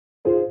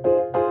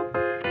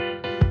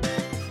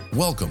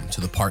Welcome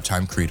to the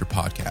Part-Time Creator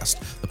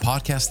Podcast, the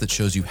podcast that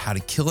shows you how to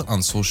kill it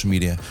on social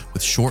media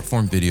with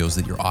short-form videos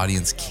that your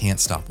audience can't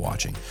stop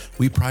watching.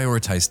 We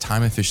prioritize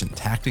time-efficient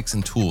tactics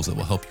and tools that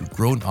will help you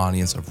grow an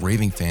audience of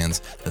raving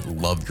fans that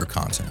love your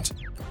content.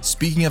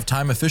 Speaking of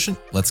time efficient,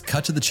 let's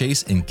cut to the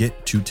chase and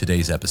get to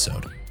today's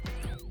episode.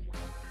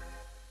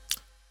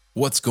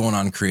 What's going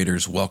on,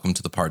 creators? Welcome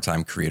to the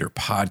Part-Time Creator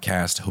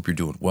Podcast. I hope you're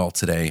doing well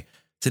today.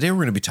 Today, we're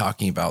going to be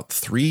talking about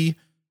 3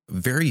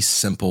 very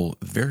simple,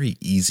 very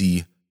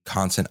easy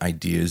content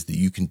ideas that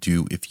you can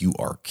do if you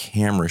are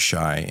camera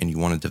shy and you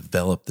want to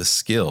develop the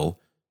skill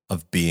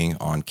of being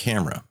on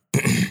camera.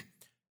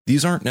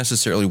 These aren't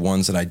necessarily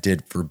ones that I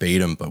did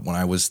verbatim, but when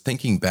I was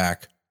thinking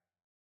back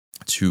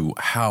to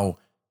how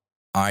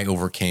I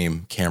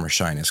overcame camera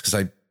shyness,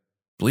 because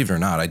believe it or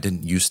not, I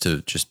didn't used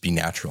to just be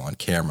natural on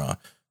camera.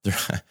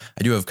 I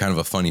do have kind of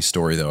a funny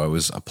story, though. I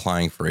was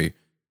applying for a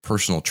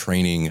personal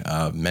training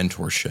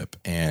mentorship,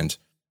 and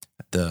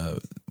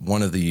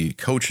one of the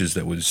coaches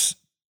that was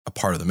a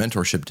part of the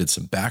mentorship did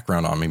some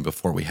background on me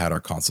before we had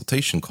our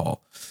consultation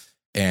call.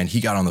 And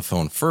he got on the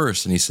phone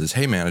first and he says,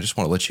 "Hey man, I just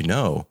want to let you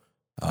know,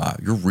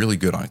 you're really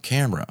good on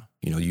camera.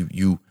 You know,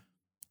 you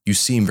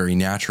seem very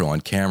natural on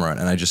camera."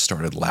 And I just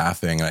started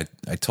laughing. And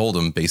I told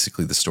him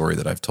basically the story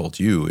that I've told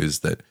you is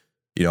that,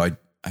 you know,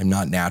 I'm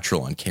not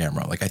natural on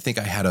camera. Like, I think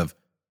I had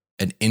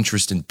an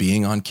interest in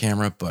being on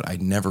camera, but I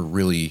never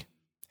really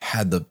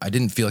I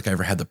didn't feel like I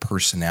ever had the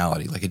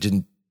personality. Like, it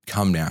didn't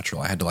come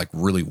natural. I had to like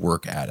really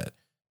work at it.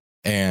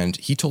 And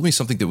he told me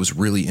something that was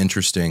really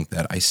interesting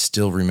that I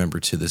still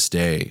remember to this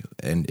day.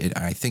 And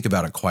I think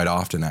about it quite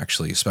often,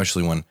 actually,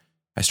 especially when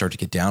I start to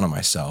get down on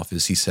myself,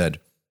 is he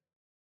said,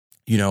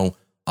 you know,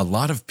 a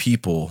lot of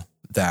people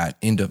that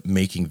end up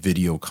making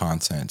video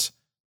content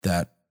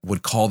that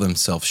would call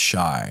themselves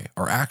shy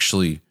are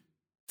actually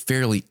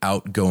fairly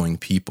outgoing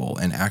people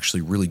and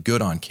actually really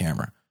good on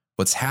camera.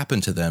 What's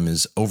happened to them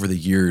is over the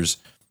years,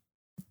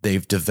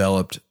 they've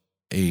developed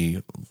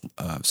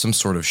some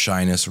sort of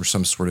shyness or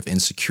some sort of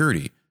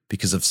insecurity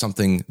because of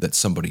something that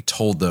somebody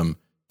told them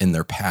in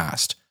their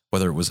past,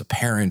 whether it was a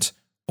parent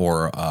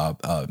or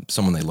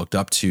someone they looked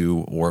up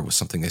to, or it was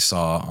something they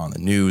saw on the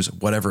news,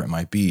 whatever it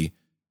might be.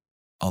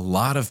 A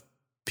lot of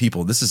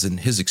people, this is in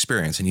his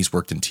experience, and he's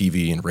worked in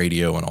TV and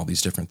radio and all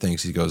these different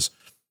things. He goes,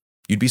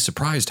 you'd be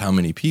surprised how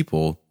many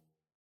people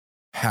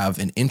have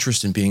an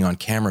interest in being on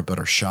camera but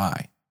are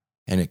shy.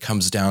 And it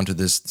comes down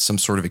to some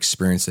sort of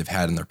experience they've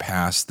had in their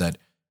past that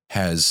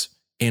has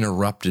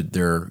interrupted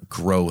their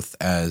growth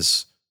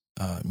as,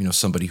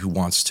 somebody who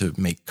wants to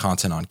make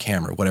content on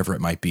camera, whatever it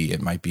might be.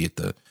 It might be at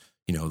the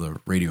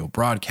radio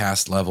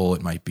broadcast level.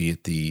 It might be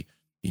at the,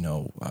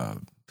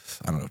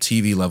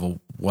 TV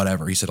level,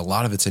 whatever. He said a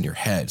lot of it's in your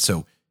head.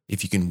 So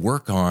if you can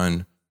work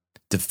on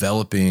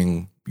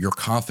developing your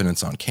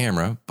confidence on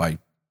camera by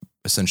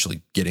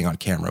essentially getting on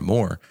camera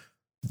more,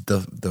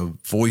 the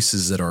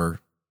voices that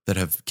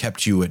have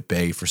kept you at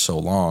bay for so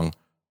long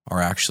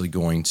are actually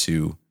going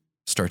to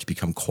start to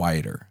become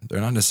quieter.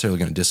 They're not necessarily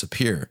going to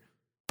disappear,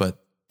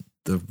 but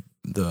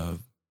the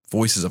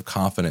voices of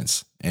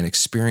confidence and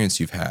experience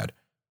you've had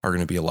are going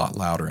to be a lot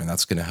louder, and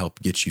that's going to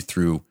help get you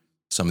through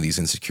some of these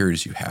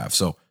insecurities you have.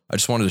 So I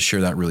just wanted to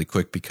share that really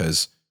quick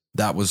because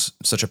that was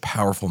such a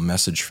powerful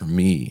message for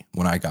me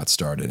when I got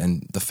started.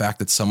 And the fact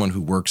that someone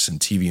who works in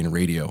TV and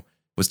radio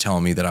was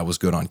telling me that I was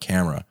good on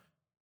camera,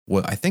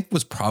 what I think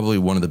was probably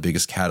one of the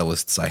biggest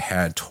catalysts I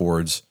had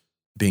towards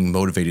being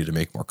motivated to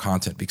make more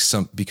content,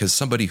 because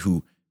somebody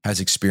who has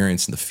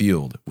experience in the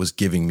field was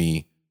giving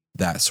me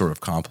that sort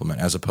of compliment,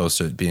 as opposed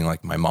to it being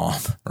like my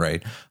mom,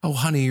 right? "Oh,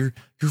 honey, you're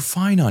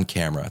fine on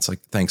camera." It's like,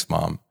 thanks,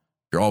 Mom.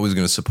 You're always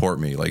going to support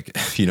me. Like,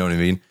 you know what I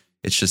mean?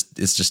 It's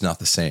just not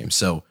the same.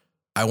 So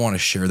I want to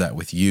share that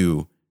with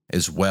you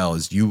as well,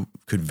 as you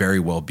could very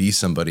well be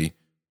somebody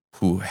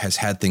who has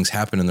had things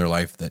happen in their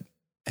life that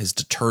has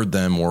deterred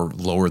them or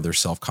lowered their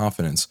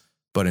self-confidence.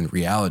 But in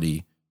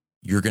reality,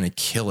 you're going to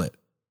kill it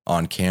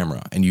on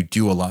camera, and you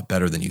do a lot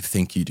better than you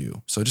think you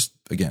do. So just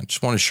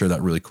want to share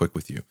that really quick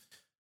with you.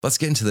 Let's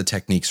get into the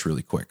techniques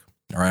really quick.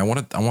 All right.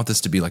 I want this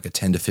to be like a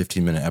 10 to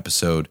 15 minute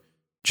episode,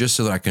 just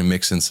so that I can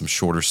mix in some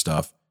shorter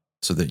stuff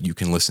so that you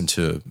can listen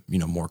to,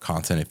 more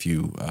content if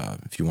you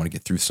want to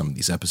get through some of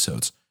these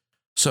episodes.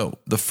 So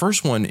the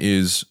first one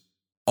is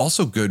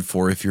also good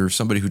for if you're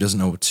somebody who doesn't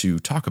know what to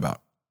talk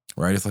about,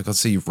 right? If, like, let's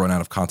say you've run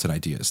out of content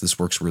ideas, this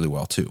works really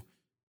well too.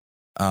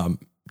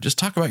 Just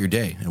talk about your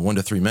day in 1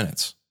 to 3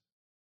 minutes.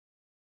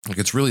 Like,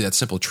 it's really that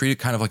simple. Treat it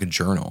kind of like a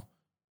journal,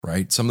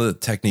 right? Some of the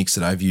techniques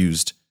that I've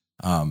used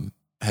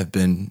have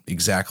been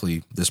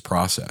exactly this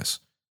process.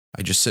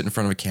 I just sit in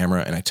front of a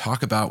camera and I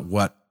talk about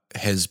what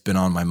has been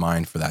on my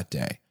mind for that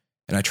day.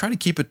 And I try to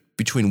keep it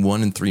between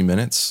 1 and 3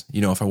 minutes.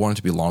 If I want it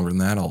to be longer than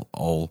that,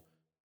 I'll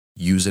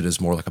use it as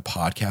more like a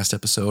podcast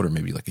episode or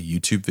maybe like a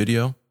YouTube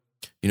video,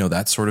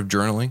 that sort of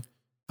journaling.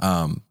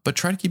 But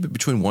try to keep it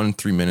between 1 and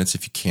 3 minutes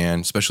if you can,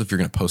 especially if you're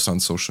going to post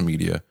on social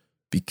media,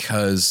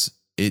 because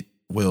it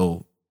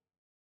will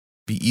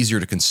be easier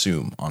to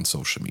consume on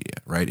social media,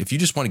 right? If you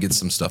just want to get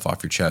some stuff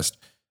off your chest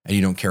and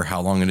you don't care how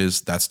long it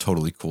is, that's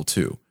totally cool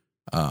too.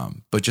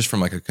 But just from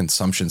like a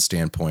consumption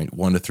standpoint,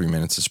 1 to 3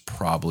 minutes is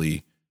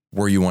probably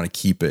where you want to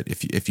keep it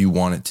if you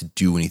want it to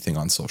do anything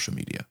on social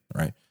media,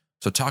 right?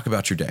 So talk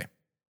about your day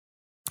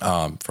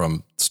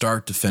from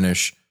start to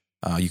finish.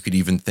 You could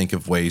even think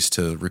of ways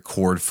to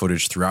record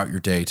footage throughout your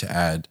day to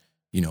add,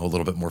 a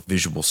little bit more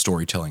visual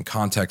storytelling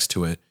context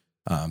to it.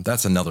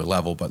 That's another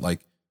level, but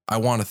like I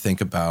want to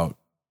think about,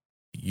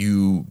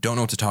 you don't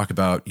know what to talk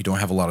about. You don't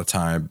have a lot of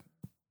time.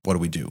 What do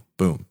we do?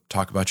 Boom.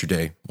 Talk about your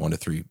day, 1 to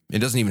 3. It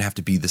doesn't even have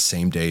to be the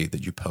same day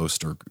that you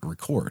post or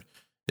record.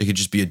 It could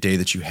just be a day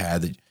that you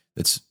had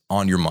that's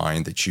on your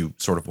mind that you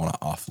sort of want to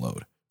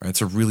offload, right?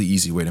 It's a really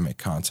easy way to make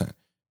content.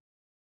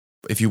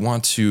 If you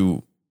want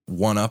to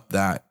one up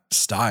that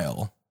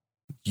style,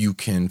 you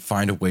can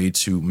find a way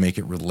to make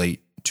it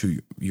relate to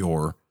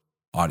your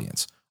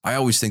audience. I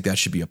always think that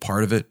should be a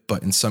part of it,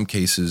 but in some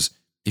cases,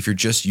 if you're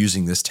just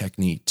using this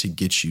technique to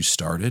get you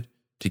started,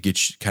 to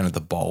get you kind of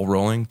the ball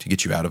rolling, to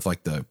get you out of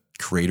like the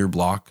creator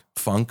block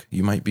funk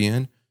you might be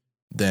in,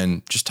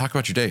 then just talk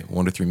about your day,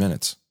 1 to 3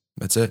 minutes.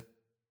 That's it,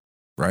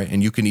 right?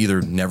 And you can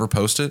either never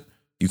post it,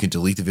 you can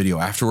delete the video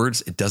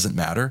afterwards. It doesn't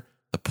matter.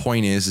 The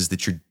point is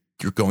that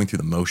you're going through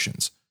the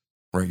motions,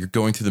 right? You're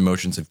going through the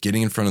motions of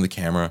getting in front of the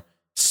camera,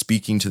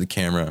 speaking to the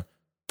camera,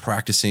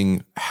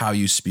 practicing how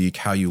you speak,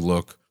 how you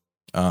look,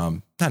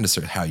 not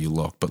necessarily how you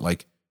look, but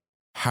like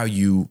how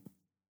you're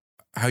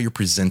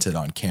presented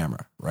on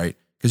camera, right?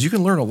 Because you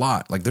can learn a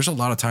lot. Like there's a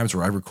lot of times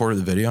where I recorded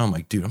the video, I'm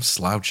like, dude, I'm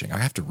slouching. I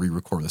have to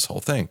re-record this whole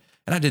thing.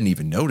 And I didn't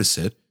even notice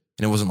it.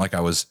 And it wasn't like I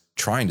was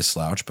trying to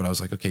slouch, but I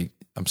was like, okay,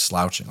 I'm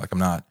slouching. Like I'm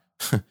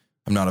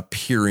not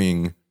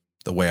appearing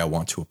the way I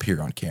want to appear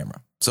on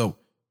camera. So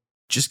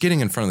just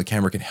getting in front of the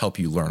camera can help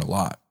you learn a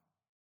lot.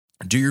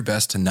 Do your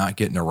best to not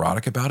get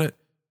neurotic about it,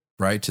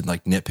 right? To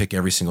like nitpick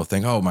every single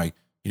thing. Oh,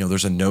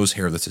 there's a nose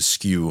hair that's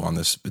askew on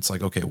this. It's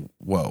like, okay,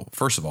 whoa.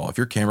 First of all, if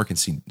your camera can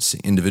see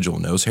individual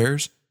nose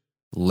hairs,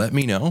 let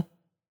me know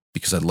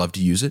because I'd love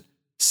to use it.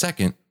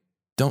 Second,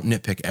 don't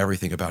nitpick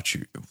everything about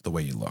you, the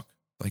way you look.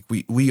 Like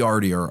we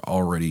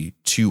already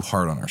too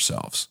hard on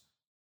ourselves.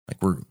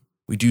 Like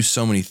we do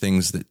so many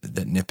things that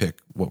nitpick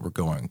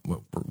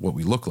what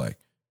we look like,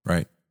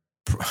 right?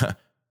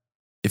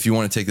 If you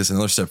want to take this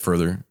another step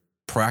further,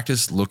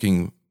 practice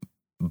looking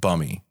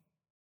bummy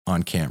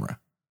on camera.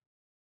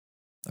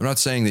 I'm not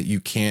saying that you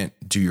can't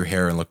do your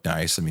hair and look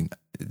nice. I mean,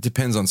 it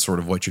depends on sort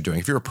of what you're doing.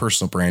 If you're a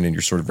personal brand and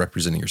you're sort of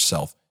representing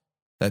yourself,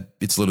 that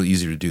it's a little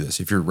easier to do this.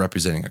 If you're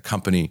representing a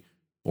company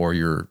or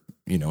you're,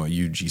 a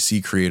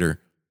UGC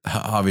creator,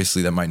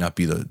 obviously that might not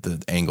be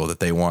the angle that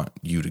they want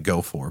you to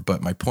go for.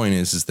 But my point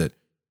is that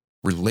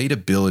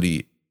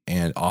relatability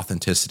and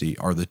authenticity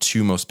are the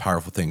two most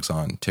powerful things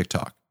on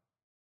TikTok.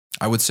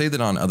 I would say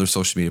that on other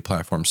social media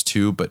platforms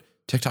too, but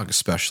TikTok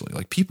especially.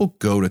 Like people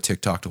go to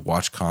TikTok to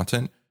watch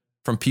content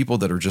from people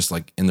that are just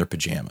like in their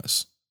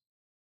pajamas,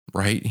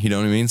 right? You know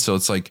what I mean? So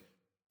it's like,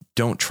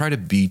 don't try to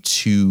be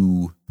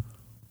too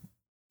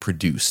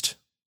produced.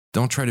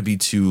 Don't try to be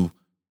too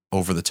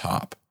over the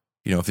top.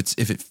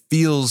 If it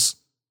feels,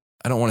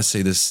 I don't want to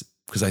say this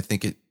because I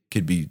think it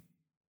could be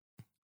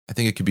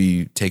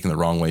taken the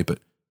wrong way, but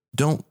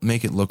don't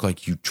make it look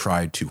like you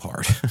tried too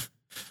hard,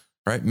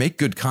 right? Make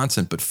good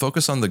content, but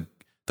focus on the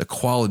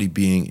quality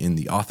being in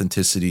the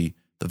authenticity,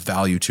 the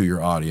value to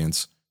your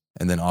audience,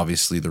 and then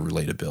obviously the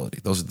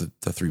relatability. Those are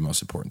the three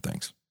most important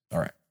things. All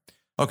right.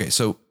 Okay.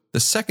 So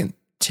the second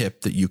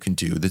tip that you can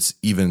do that's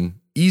even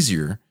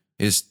easier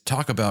is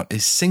talk about a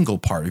single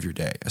part of your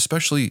day,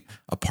 especially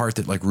a part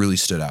that like really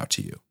stood out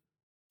to you,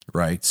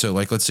 right? So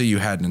like, let's say you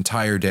had an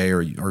entire day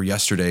or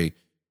yesterday,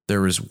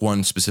 there was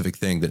one specific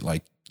thing that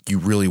like you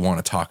really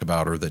want to talk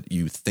about or that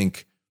you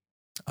think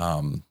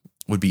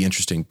would be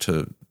interesting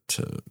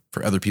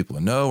for other people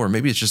to know, or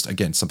maybe it's just,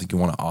 again, something you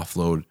want to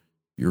offload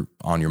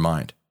on your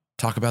mind.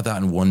 Talk about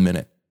that in 1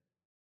 minute,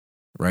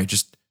 right?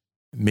 Just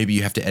maybe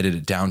you have to edit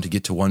it down to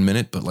get to 1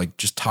 minute, but like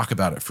just talk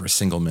about it for a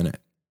single minute.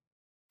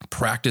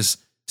 Practice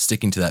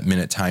sticking to that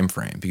minute time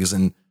frame, because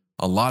in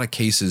a lot of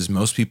cases,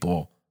 most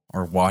people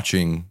are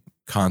watching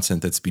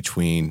content that's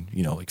between,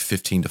 like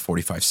 15 to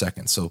 45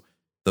 seconds. So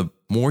the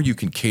more you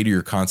can cater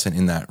your content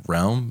in that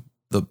realm,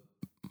 the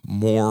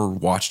more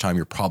watch time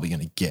you're probably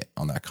going to get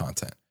on that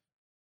content.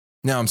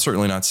 Now, I'm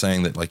certainly not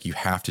saying that like you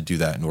have to do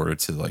that in order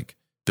to like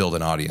build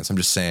an audience. I'm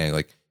just saying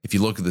like, if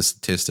you look at the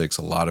statistics,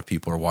 a lot of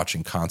people are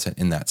watching content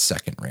in that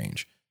second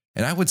range.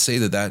 And I would say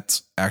that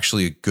that's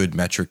actually a good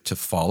metric to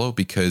follow,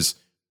 because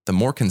the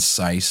more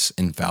concise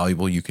and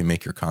valuable you can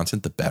make your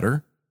content, the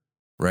better,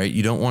 right?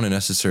 You don't want to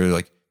necessarily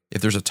like,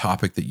 if there's a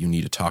topic that you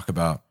need to talk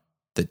about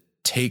that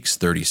takes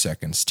 30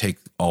 seconds, take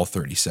all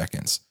 30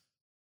 seconds.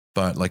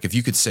 But like, if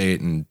you could say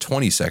it in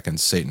 20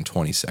 seconds, say it in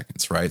 20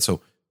 seconds, right?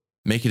 So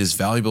make it as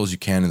valuable as you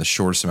can in the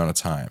shortest amount of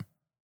time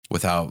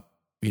without,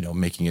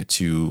 making it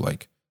too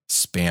like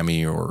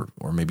spammy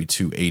or maybe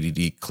too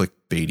ADD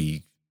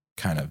clickbaity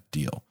kind of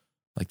deal.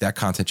 Like that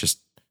content just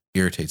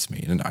irritates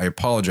me. And I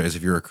apologize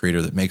if you're a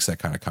creator that makes that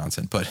kind of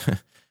content, but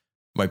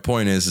my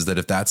point is that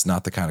if that's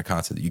not the kind of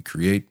content that you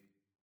create,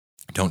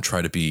 don't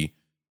try to be,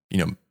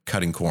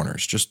 cutting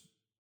corners. Just,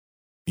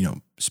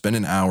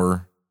 spend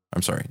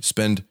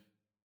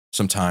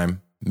some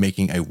time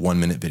making a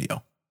 1-minute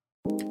video.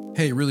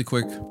 Hey, really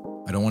quick,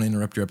 I don't want to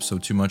interrupt your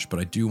episode too much, but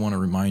I do want to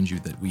remind you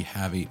that we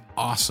have an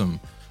awesome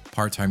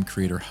part-time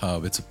creator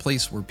hub. It's a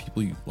place where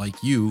people like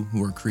you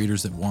who are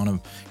creators that want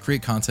to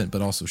create content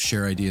but also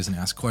share ideas and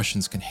ask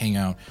questions can hang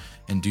out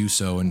and do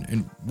so.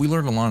 And we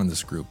learn a lot in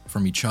this group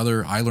from each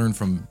other. I learn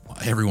from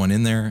everyone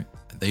in there.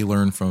 They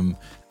learn from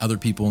other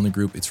people in the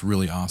group. It's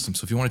really awesome.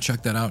 So if you want to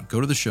check that out, go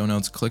to the show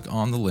notes, click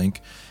on the link.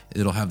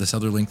 It'll have this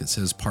other link that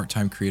says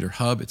Part-Time Creator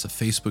Hub. It's a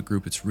Facebook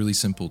group. It's really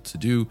simple to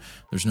do.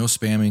 There's no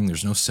spamming.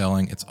 There's no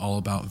selling. It's all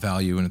about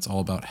value, and it's all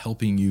about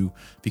helping you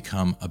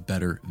become a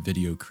better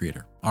video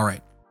creator. All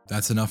right.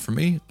 That's enough for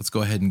me. Let's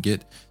go ahead and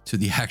get to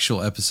the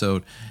actual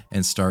episode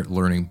and start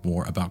learning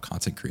more about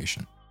content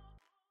creation.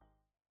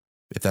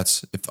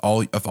 If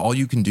all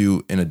you can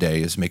do in a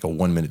day is make a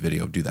 1-minute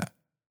video, do that.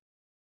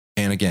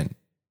 And again,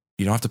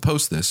 you don't have to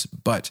post this,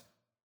 but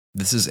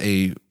this is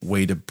a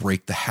way to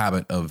break the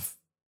habit of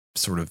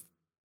sort of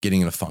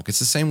getting in a funk. It's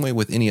the same way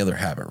with any other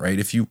habit, right?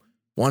 If you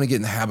want to get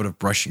in the habit of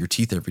brushing your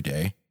teeth every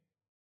day,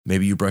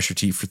 maybe you brush your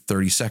teeth for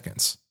 30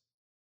 seconds,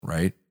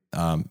 right?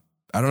 I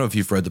don't know if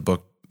you've read the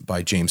book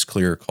by James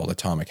Clear called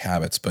Atomic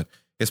Habits, but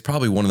it's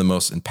probably one of the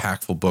most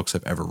impactful books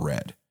I've ever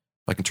read.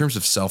 Like in terms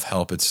of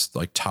self-help, it's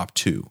like top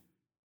 2.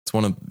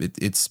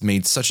 It's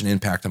made such an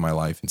impact on my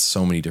life in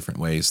so many different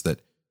ways that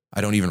I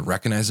don't even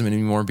recognize them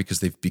anymore because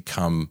they've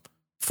become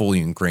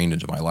fully ingrained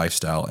into my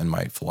lifestyle and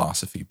my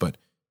philosophy. But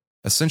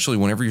essentially,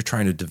 whenever you're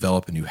trying to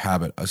develop a new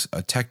habit,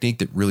 a technique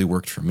that really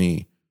worked for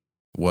me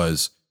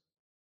was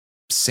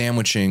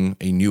sandwiching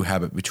a new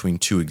habit between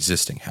 2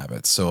 existing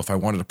habits. So if I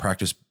wanted to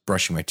practice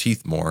brushing my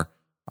teeth more,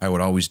 I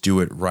would always do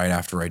it right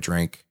after I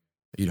drank,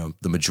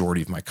 the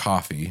majority of my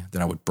coffee.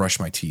 Then I would brush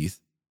my teeth.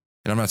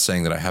 And I'm not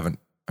saying that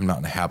I'm not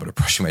in the habit of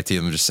brushing my teeth.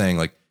 I'm just saying,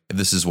 like, if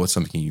this is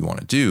something you want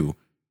to do,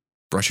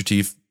 brush your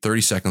teeth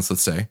 30 seconds,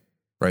 let's say,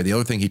 right? The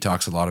other thing he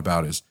talks a lot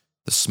about is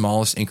the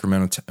smallest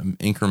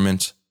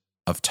increment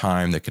of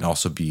time that can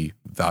also be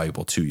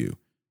valuable to you.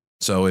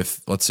 So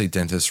if, let's say,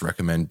 dentists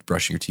recommend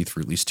brushing your teeth for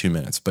at least 2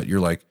 minutes, but you're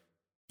like,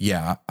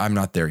 yeah, I'm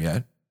not there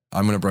yet.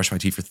 I'm going to brush my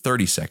teeth for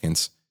 30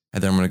 seconds.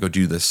 And then I'm going to go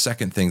do the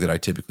second thing that I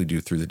typically do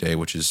through the day,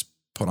 which is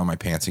put on my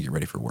pants and get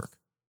ready for work,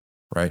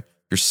 right?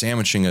 You're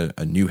sandwiching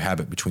a new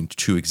habit between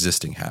 2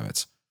 existing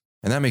habits.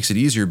 And that makes it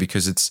easier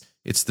because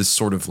it's this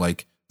sort of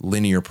like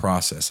linear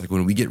process. Like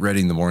when we get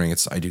ready in the morning,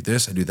 I do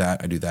this, I do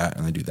that,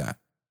 and I do that,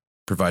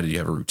 provided you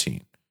have a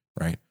routine,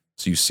 right?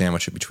 So you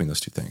sandwich it between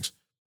those 2 things.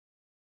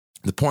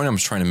 The point I'm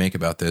trying to make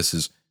about this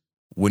is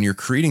when you're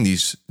creating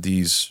these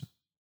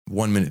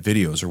 1-minute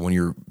videos, or when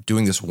you're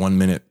doing this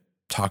 1-minute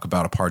talk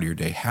about a part of your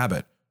day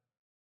habit,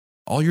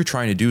 all you're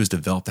trying to do is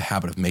develop the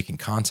habit of making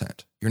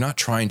content. You're not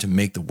trying to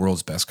make the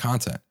world's best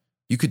content.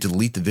 You could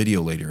delete the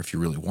video later if you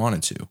really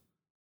wanted to,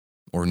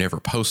 or never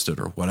post it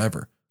or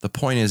whatever. The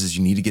point is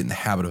you need to get in the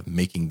habit of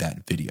making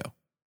that video,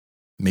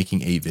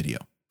 making a video.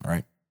 All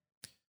right.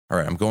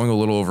 I'm going a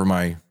little over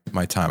my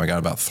time. I got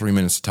about 3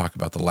 minutes to talk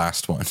about the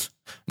last one.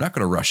 I'm not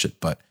going to rush it,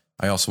 but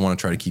I also want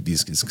to try to keep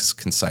these as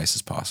concise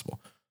as possible.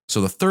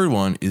 So the third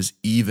one is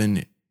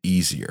even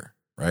easier,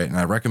 right? And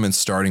I recommend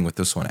starting with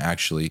this one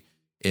actually,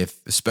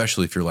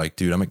 especially if you're like,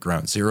 dude, I'm at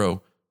ground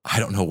zero. I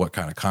don't know what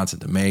kind of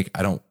content to make.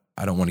 I don't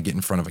want to get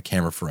in front of a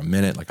camera for a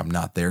minute. Like I'm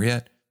not there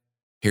yet.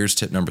 Here's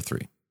tip number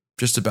 3.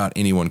 Just about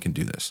anyone can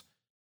do this.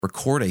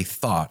 Record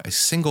a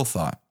single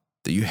thought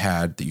that you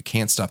had that you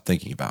can't stop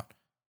thinking about,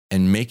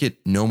 and make it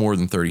no more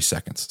than 30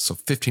 seconds. So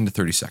 15 to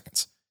 30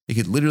 seconds. It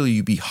could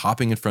literally be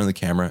hopping in front of the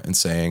camera and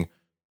saying,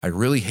 I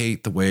really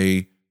hate the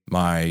way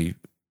my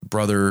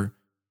brother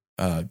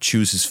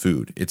chews his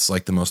food. It's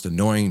like the most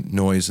annoying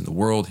noise in the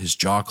world. His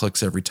jaw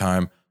clicks every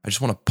time. I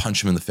just want to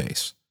punch him in the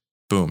face.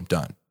 Boom,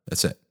 done.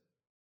 That's it.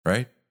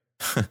 Right?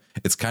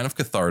 It's kind of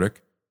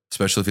cathartic,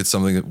 especially if it's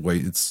something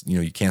that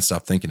you can't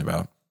stop thinking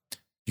about.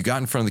 You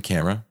got in front of the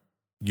camera.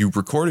 You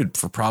recorded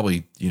for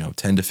probably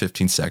 10 to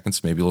 15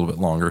 seconds, maybe a little bit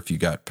longer if you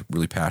got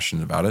really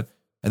passionate about it,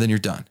 and then you're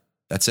done.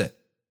 That's it.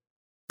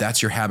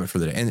 That's your habit for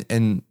the day.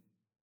 And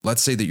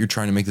let's say that you're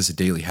trying to make this a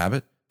daily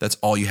habit. That's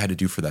all you had to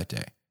do for that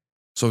day.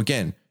 So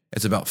again,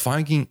 it's about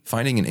finding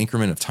an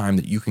increment of time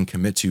that you can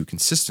commit to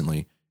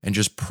consistently and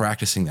just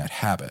practicing that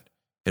habit.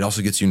 It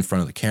also gets you in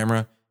front of the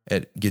camera.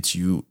 It gets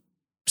you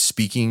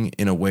speaking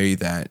in a way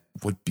that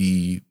would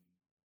be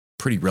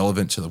pretty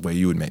relevant to the way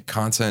you would make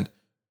content.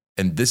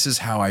 And this is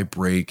how I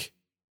break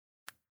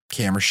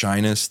camera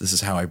shyness. This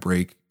is how I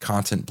break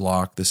content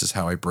block. This is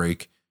how I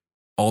break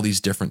all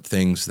these different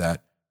things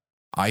that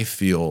I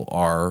feel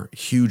are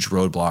huge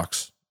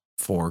roadblocks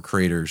for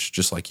creators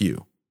just like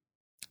you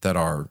that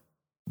are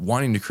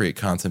wanting to create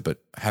content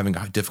but having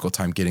a difficult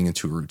time getting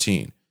into a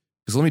routine.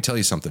 Because let me tell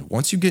you something.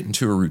 Once you get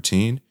into a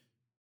routine,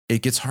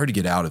 it gets hard to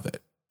get out of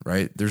it,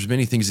 right? There's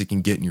many things that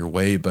can get in your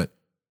way, but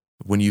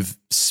when you've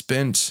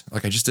spent,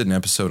 like I just did an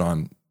episode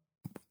on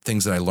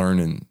things that I learned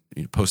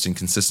in posting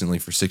consistently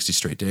for 60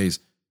 straight days.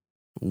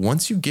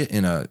 Once you get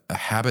in a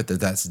habit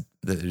that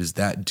is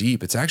that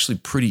deep, it's actually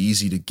pretty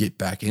easy to get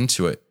back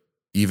into it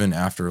even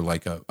after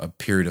like a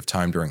period of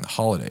time during the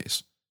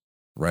holidays,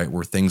 right?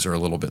 Where things are a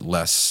little bit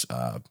less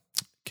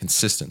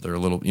consistent. They're a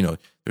little,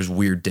 there's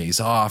weird days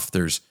off.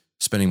 There's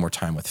spending more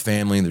time with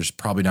family. There's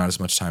probably not as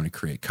much time to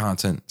create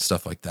content,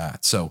 stuff like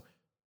that. So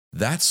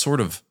that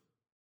sort of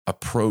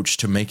approach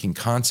to making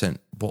content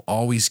will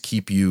always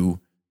keep you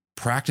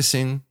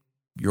practicing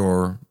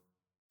your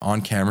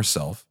on-camera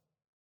self.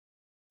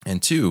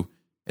 And two,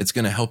 it's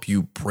going to help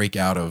you break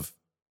out of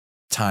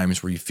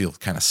times where you feel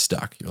kind of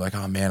stuck. You're like,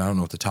 oh man, I don't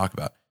know what to talk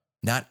about.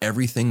 Not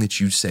everything that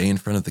you say in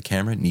front of the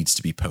camera needs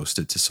to be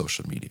posted to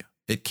social media.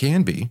 It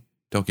can be,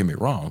 don't get me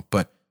wrong,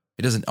 but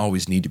it doesn't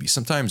always need to be.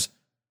 Sometimes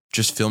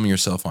just filming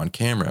yourself on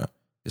camera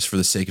is for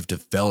the sake of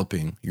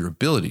developing your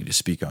ability to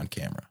speak on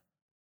camera.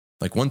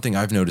 Like one thing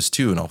I've noticed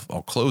too, and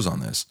I'll close on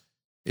this,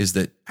 is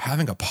that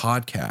having a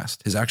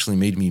podcast has actually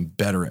made me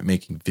better at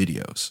making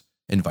videos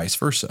and vice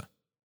versa,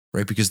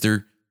 right? Because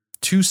they're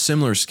two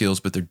similar skills,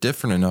 but they're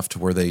different enough to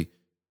where they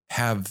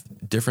have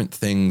different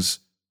things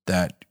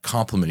that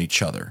complement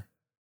each other.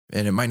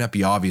 And it might not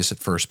be obvious at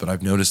first, but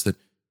I've noticed that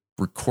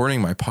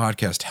recording my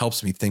podcast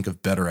helps me think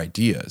of better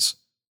ideas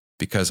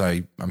because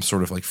I'm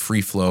sort of like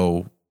free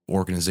flow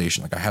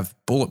organization. Like I have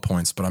bullet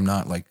points, but I'm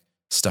not like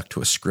stuck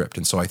to a script.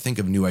 And so I think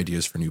of new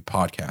ideas for new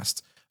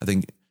podcasts. I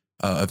think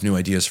of new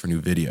ideas for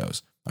new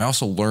videos. I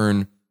also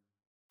learn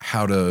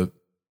how to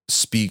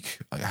speak,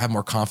 I have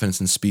more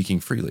confidence in speaking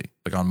freely.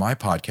 Like on my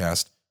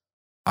podcast,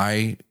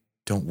 I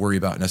don't worry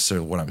about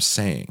necessarily what I'm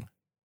saying.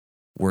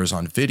 Whereas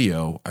on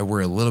video, I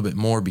worry a little bit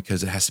more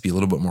because it has to be a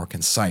little bit more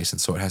concise.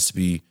 And so it has to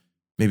be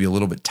maybe a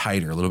little bit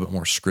tighter, a little bit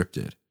more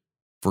scripted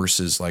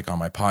versus like on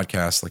my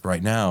podcast, like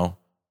right now,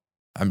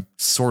 I'm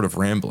sort of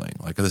rambling.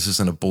 Like this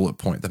isn't a bullet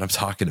point that I'm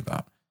talking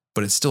about,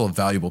 but it's still a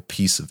valuable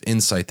piece of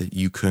insight that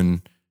you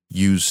can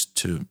use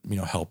to,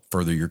 help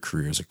further your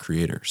career as a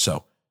creator.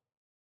 So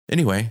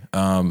anyway,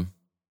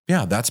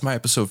 that's my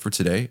episode for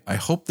today. I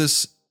hope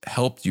this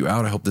helped you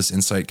out. I hope this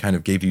insight kind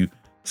of gave you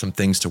some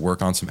things to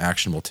work on, some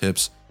actionable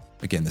tips.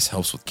 Again, this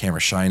helps with camera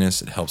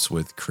shyness. It helps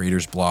with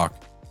creator's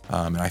block.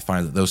 And I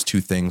find that those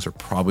two things are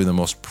probably the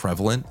most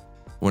prevalent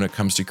when it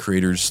comes to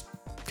creators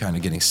kind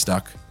of getting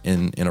stuck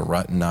in a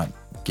rut and not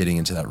getting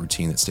into that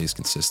routine that stays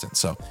consistent.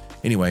 So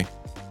anyway,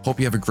 hope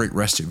you have a great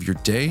rest of your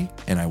day,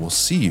 and I will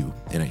see you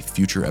in a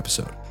future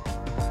episode.